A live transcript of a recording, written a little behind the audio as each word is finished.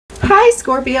Hi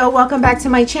Scorpio, welcome back to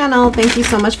my channel. Thank you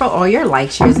so much for all your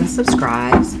likes, shares, and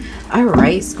subscribes. All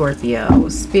right, Scorpio,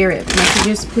 spirit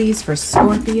messages please for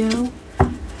Scorpio.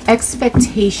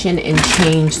 Expectation and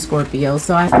change, Scorpio.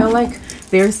 So I feel like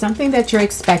there's something that you're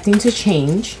expecting to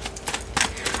change.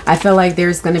 I feel like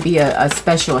there's going to be a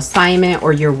special assignment,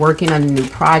 or you're working on a new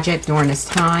project during this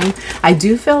time. I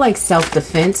do feel like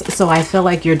self-defense. So I feel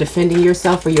like you're defending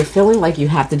yourself, or you're feeling like you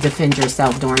have to defend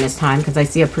yourself during this time, because I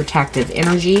see a protective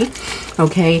energy.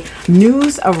 Okay.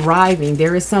 News arriving.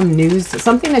 There is some news,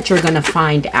 something that you're going to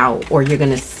find out, or you're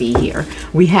going to see here.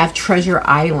 We have Treasure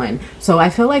Island. So I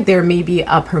feel like there may be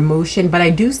a promotion, but I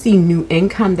do see new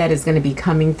income that is going to be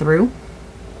coming through.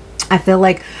 I feel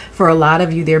like for a lot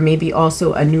of you, there may be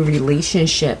also a new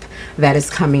relationship that is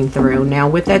coming through. Now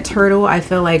with that turtle, I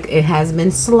feel like it has been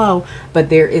slow, but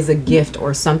there is a gift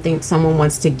or something. Someone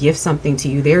wants to give something to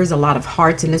you. There's a lot of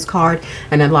hearts in this card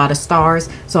and a lot of stars.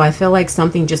 So I feel like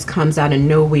something just comes out of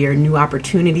nowhere, new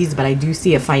opportunities, but I do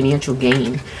see a financial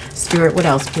gain. Spirit, what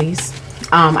else, please?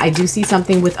 I do see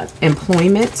something with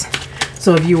employment.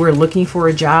 So if you were looking for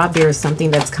a job, there is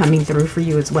something that's coming through for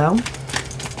you as well.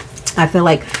 I feel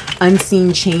like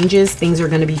unseen changes, things are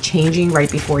going to be changing right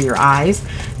before your eyes.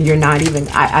 You're not even,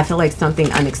 I feel like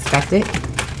something unexpected.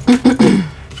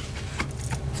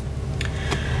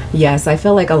 Yes, I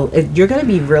feel like you're going to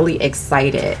be really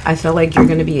excited. I feel like you're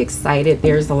going to be excited.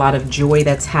 There's a lot of joy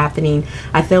that's happening.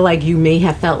 I feel like you may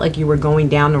have felt like you were going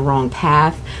down the wrong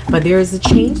path, but there is a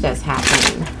change that's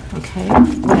happening. Okay,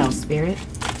 what else, Spirit?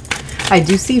 I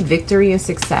do see victory and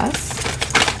success.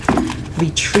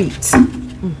 Retreat.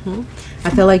 I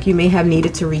feel like you may have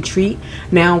needed to retreat.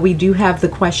 Now we do have the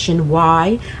question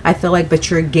why. I feel like,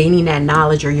 but you're gaining that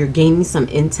knowledge, or you're gaining some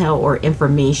intel or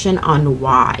information on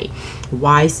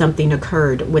why something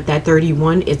occurred. With that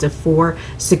 31, it's a 4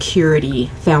 security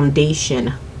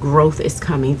foundation. Growth is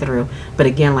coming through. But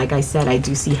again, like I said, I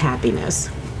do see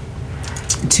happiness.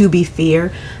 To be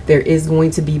fair, there is going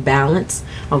to be balance.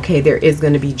 Okay, there is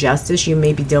going to be justice. You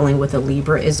may be dealing with a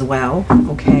Libra as well.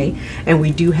 Okay, and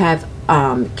we do have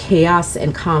chaos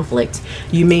and conflict.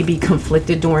 You may be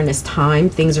conflicted during this time.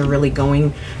 Things are really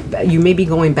going, you may be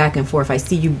going back and forth. I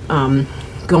see you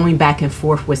going back and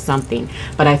forth with something,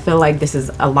 but I feel like this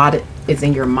is a lot is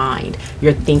in your mind.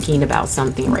 You're thinking about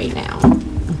something right now.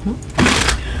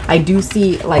 I do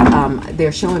see like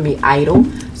they're showing me idle,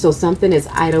 so something is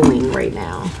idling right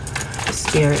now.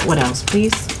 Spirit, what else,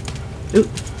 please? Ooh.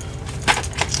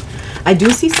 I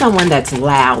do see someone that's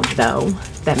loud though,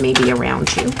 that may be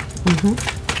around you.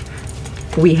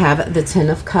 We have the 10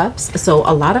 of Cups. So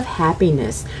a lot of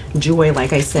happiness, joy.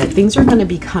 Like I said, things are going to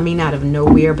be coming out of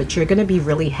nowhere, but you're going to be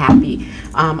really happy.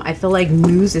 I feel like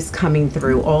news is coming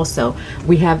through also.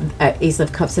 We have Ace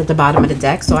of Cups at the bottom of the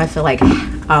deck. So I feel like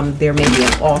there may be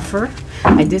an offer.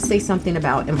 I did say something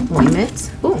about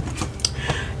employment. Ooh.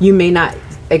 You may not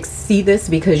see this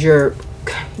because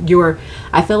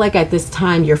I feel like at this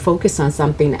time you're focused on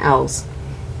something else.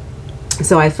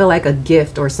 So I feel like a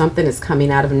gift or something is coming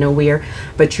out of nowhere,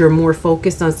 but you're more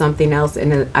focused on something else,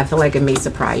 and I feel like it may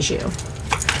surprise you.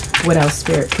 What else,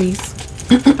 Spirit, please?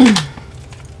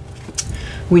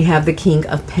 We have the King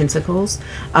of Pentacles,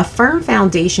 a firm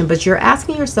foundation, but you're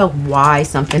asking yourself why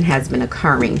something has been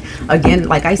occurring. Again,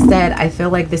 like I said, I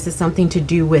feel like this is something to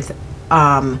do with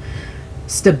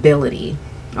stability.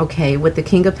 Okay, with the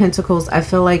King of Pentacles, I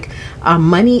feel like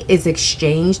money is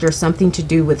exchanged, or something to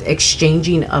do with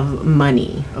exchanging of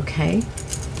money. Okay,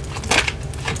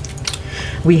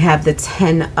 we have the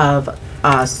 10 of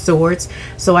Swords.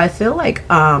 So I feel like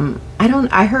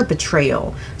I heard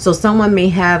betrayal. So someone may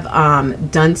have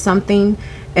done something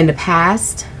in the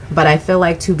past, but I feel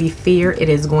like, to be fair, it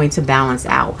is going to balance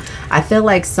out. I feel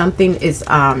like something is,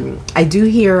 I do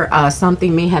hear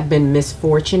something may have been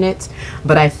misfortunate,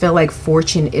 but I feel like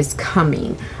fortune is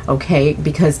coming, okay?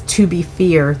 Because, to be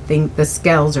fair, the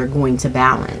scales are going to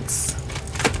balance.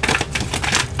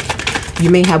 You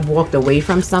may have walked away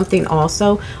from something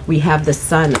also. We have the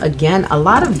Sun. Again, a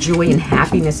lot of joy and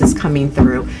happiness is coming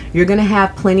through. You're going to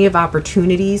have plenty of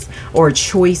opportunities or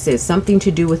choices, something to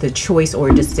do with a choice or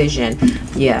a decision.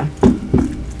 Yeah.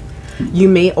 You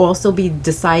may also be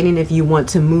deciding if you want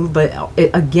to move, but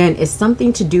again, it's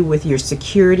something to do with your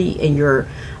security and your,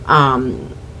 I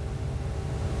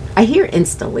hear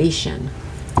installation.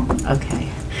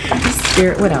 Okay.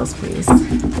 Spirit, what else, please?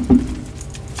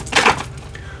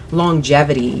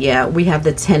 Longevity. Yeah, we have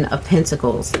the 10 of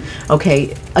Pentacles.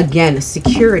 Okay, again,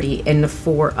 security, and the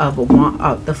 4 of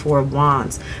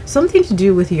Wands. Something to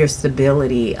do with your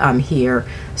stability here,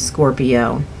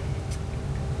 Scorpio.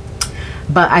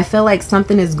 But I feel like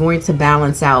something is going to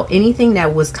balance out. Anything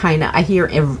that was kind of, I hear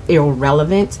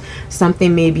irrelevant,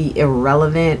 something may be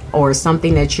irrelevant, or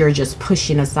something that you're just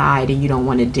pushing aside and you don't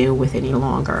want to deal with any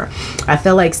longer. I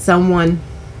feel like someone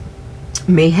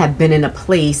may have been in a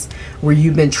place where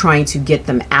you've been trying to get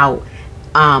them out,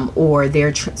 or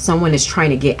someone is trying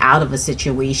to get out of a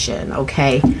situation,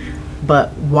 okay?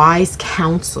 But wise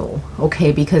counsel,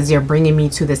 okay, because they're bringing me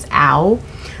to this owl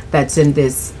that's in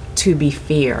this to be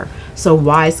fair. So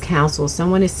wise counsel,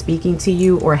 someone is speaking to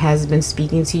you or has been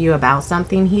speaking to you about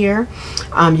something here.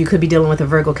 You could be dealing with a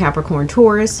Virgo, Capricorn,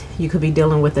 Taurus. You could be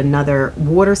dealing with another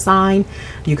water sign.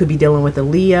 You could be dealing with a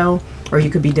Leo, or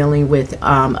you could be dealing with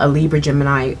a Libra,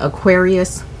 Gemini,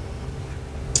 Aquarius.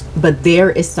 But there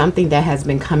is something that has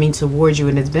been coming towards you,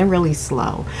 and it's been really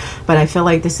slow. But I feel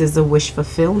like this is a wish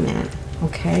fulfillment.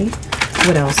 Okay.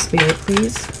 What else, Spirit,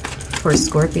 please, for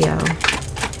Scorpio?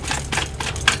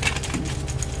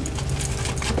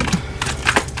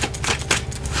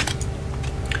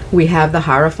 We have the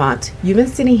Hierophant. You've been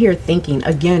sitting here thinking,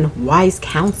 again, wise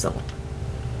counsel.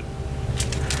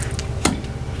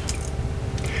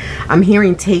 I'm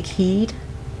hearing take heed.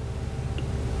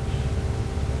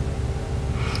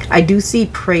 I do see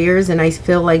prayers, and I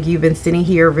feel like you've been sitting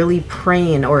here really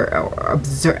praying, or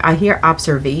observe. I hear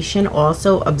observation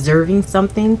also, observing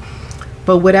something.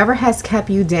 But whatever has kept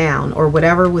you down, or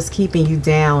whatever was keeping you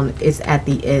down, is at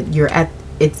the end. You're at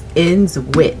its ends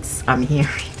wits, I'm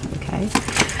hearing. Okay.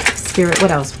 Spirit,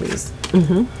 what else, please?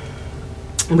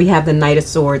 We have the Knight of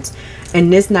Swords.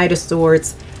 And this Knight of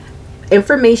Swords,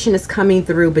 information is coming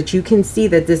through, but you can see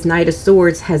that this Knight of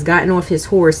Swords has gotten off his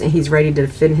horse and he's ready to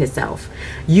defend himself.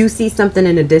 You see something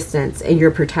in the distance and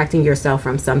you're protecting yourself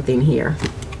from something here.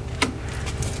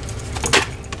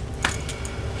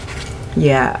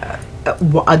 Yeah.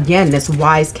 Again, this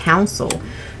wise counsel.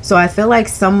 So I feel like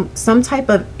some type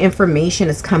of information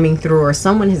is coming through, or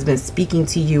someone has been speaking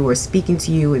to you, or speaking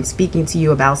to you and speaking to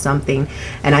you about something.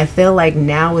 And I feel like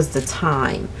now is the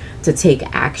time to take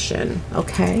action.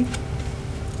 Okay.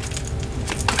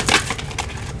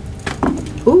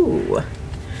 Ooh.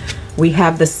 We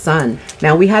have the Sun.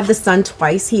 Now we have the Sun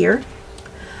twice here.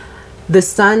 The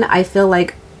Sun, I feel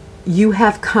like you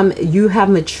have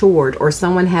matured, or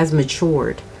someone has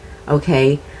matured.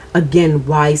 Okay. Again,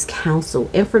 wise counsel.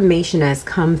 Information has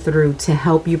come through to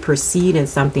help you proceed in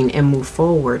something and move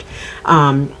forward.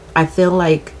 I feel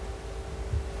like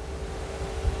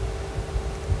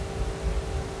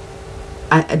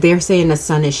they're saying the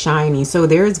sun is shining. So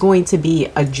there is going to be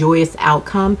a joyous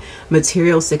outcome.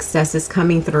 Material success is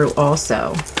coming through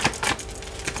also.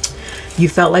 You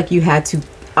felt like you had to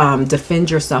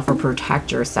defend yourself or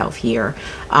protect yourself here.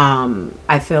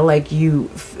 I feel like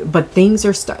but things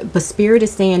are but Spirit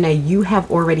is saying that you have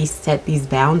already set these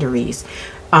boundaries,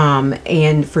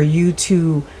 and for you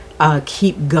to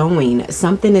keep going,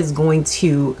 something is going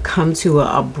to come to an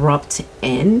abrupt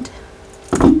end.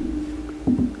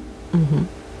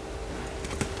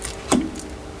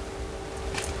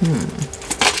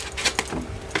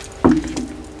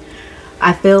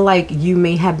 I feel like you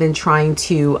may have been trying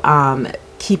to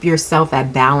keep yourself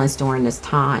at balance during this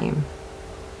time.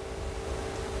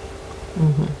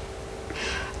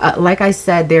 Like I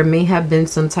said, there may have been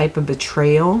some type of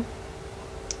betrayal.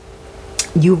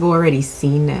 You've already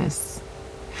seen this.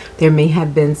 There may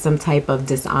have been some type of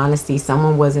dishonesty.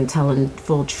 Someone wasn't telling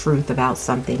full truth about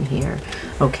something here.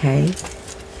 Okay.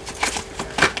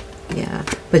 Yeah.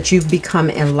 But you've become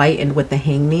enlightened with the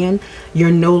Hangman.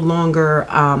 You're no longer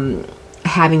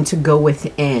having to go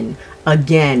within.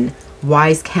 Again,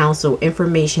 wise counsel,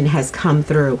 information has come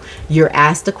through. You're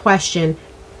asked a question,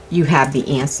 you have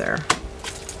the answer.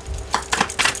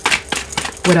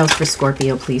 What else for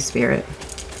Scorpio, please, Spirit?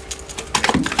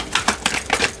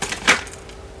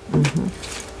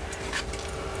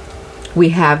 We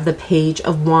have the Page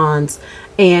of Wands.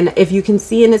 And if you can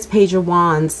see in this Page of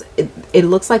Wands, it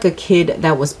looks like a kid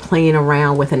that was playing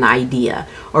around with an idea,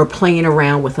 or playing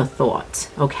around with a thought,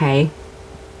 okay?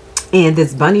 And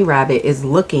this bunny rabbit is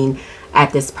looking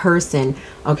at this person.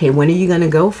 Okay, when are you going to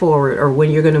go forward, or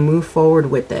when you're going to move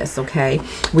forward with this? Okay,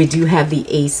 we do have the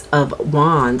Ace of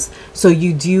Wands. So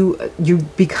you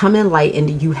become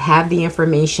enlightened. You have the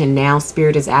information. Now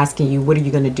Spirit is asking you, what are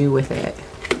you going to do with it?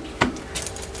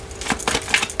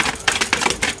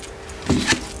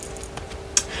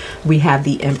 We have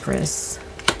the Empress.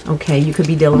 Okay, you could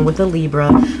be dealing with a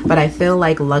Libra, but I feel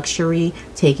like luxury,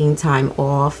 taking time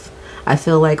off. I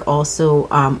feel like also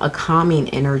a calming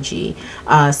energy.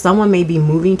 Someone may be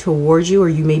moving towards you, or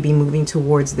you may be moving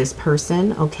towards this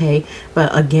person, okay?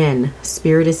 But again,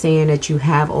 Spirit is saying that you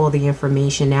have all the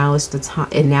information. Now is the time,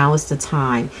 and now is the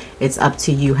time. It's up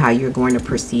to you how you're going to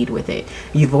proceed with it.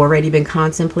 You've already been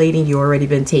contemplating. You've already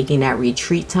been taking that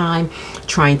retreat time,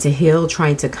 trying to heal,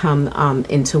 trying to come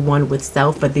into one with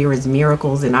self. But there is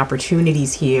miracles and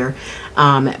opportunities here.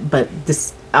 But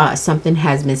this something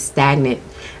has been stagnant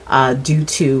due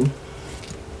to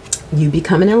you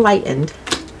becoming enlightened.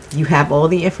 You have all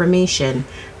the information.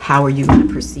 How are you going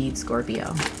to proceed,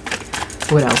 Scorpio?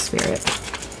 What else, Spirit?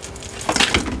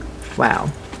 Wow.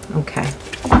 Okay.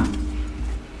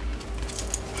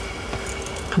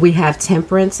 We have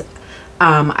Temperance.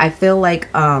 I feel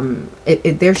like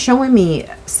they're showing me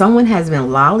someone has been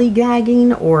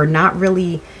lollygagging or not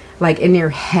really like in their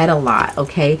head a lot.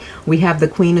 Okay, we have the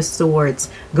Queen of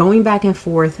Swords going back and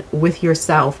forth with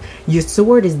yourself. Your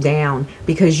sword is down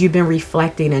because you've been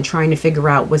reflecting and trying to figure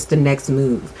out what's the next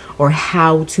move or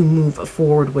how to move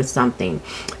forward with something.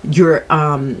 You're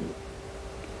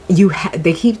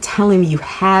they keep telling me you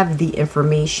have the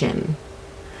information.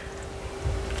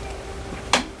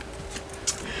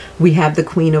 We have the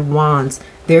Queen of Wands.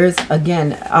 There's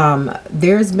again,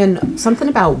 there's been something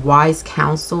about wise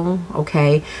counsel,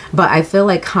 okay? But I feel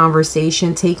like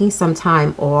conversation, taking some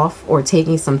time off or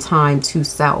taking some time to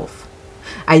self.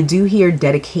 I do hear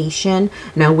dedication.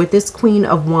 Now with this Queen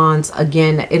of Wands,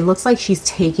 again, it looks like she's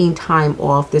taking time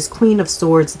off. This Queen of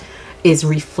Swords is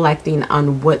reflecting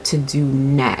on what to do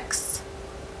next.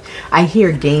 I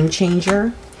hear game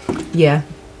changer. Yeah,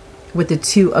 with the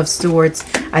Two of Swords,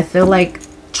 I feel like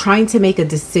trying to make a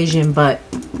decision but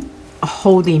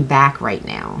holding back right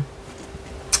now.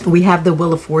 We have the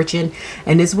Wheel of Fortune,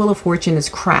 and this Wheel of Fortune is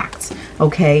cracked,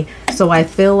 okay? So I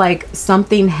feel like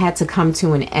something had to come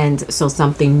to an end so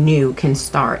something new can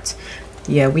start.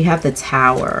 Yeah, we have the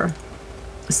Tower.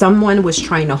 Someone was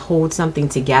trying to hold something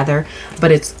together,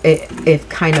 but it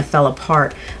kind of fell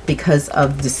apart because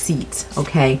of deceit,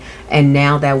 okay? And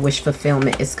now that wish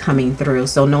fulfillment is coming through.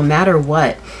 So no matter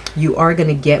what, you are going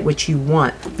to get what you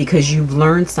want because you've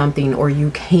learned something, or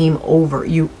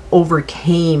you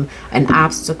overcame an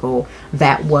obstacle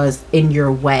that was in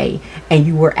your way, and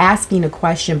you were asking a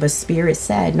question, but Spirit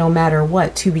said no matter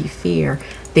what, to be fair,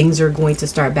 things are going to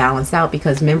start balance out.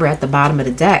 Because remember, at the bottom of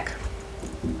the deck,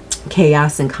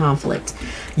 chaos and conflict.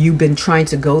 You've been trying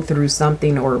to go through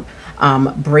something or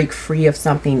break free of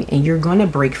something, and you're going to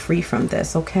break free from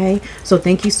this, okay? So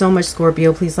thank you so much,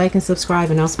 Scorpio. Please like and subscribe,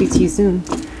 and I'll speak to you soon.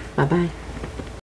 Bye-bye.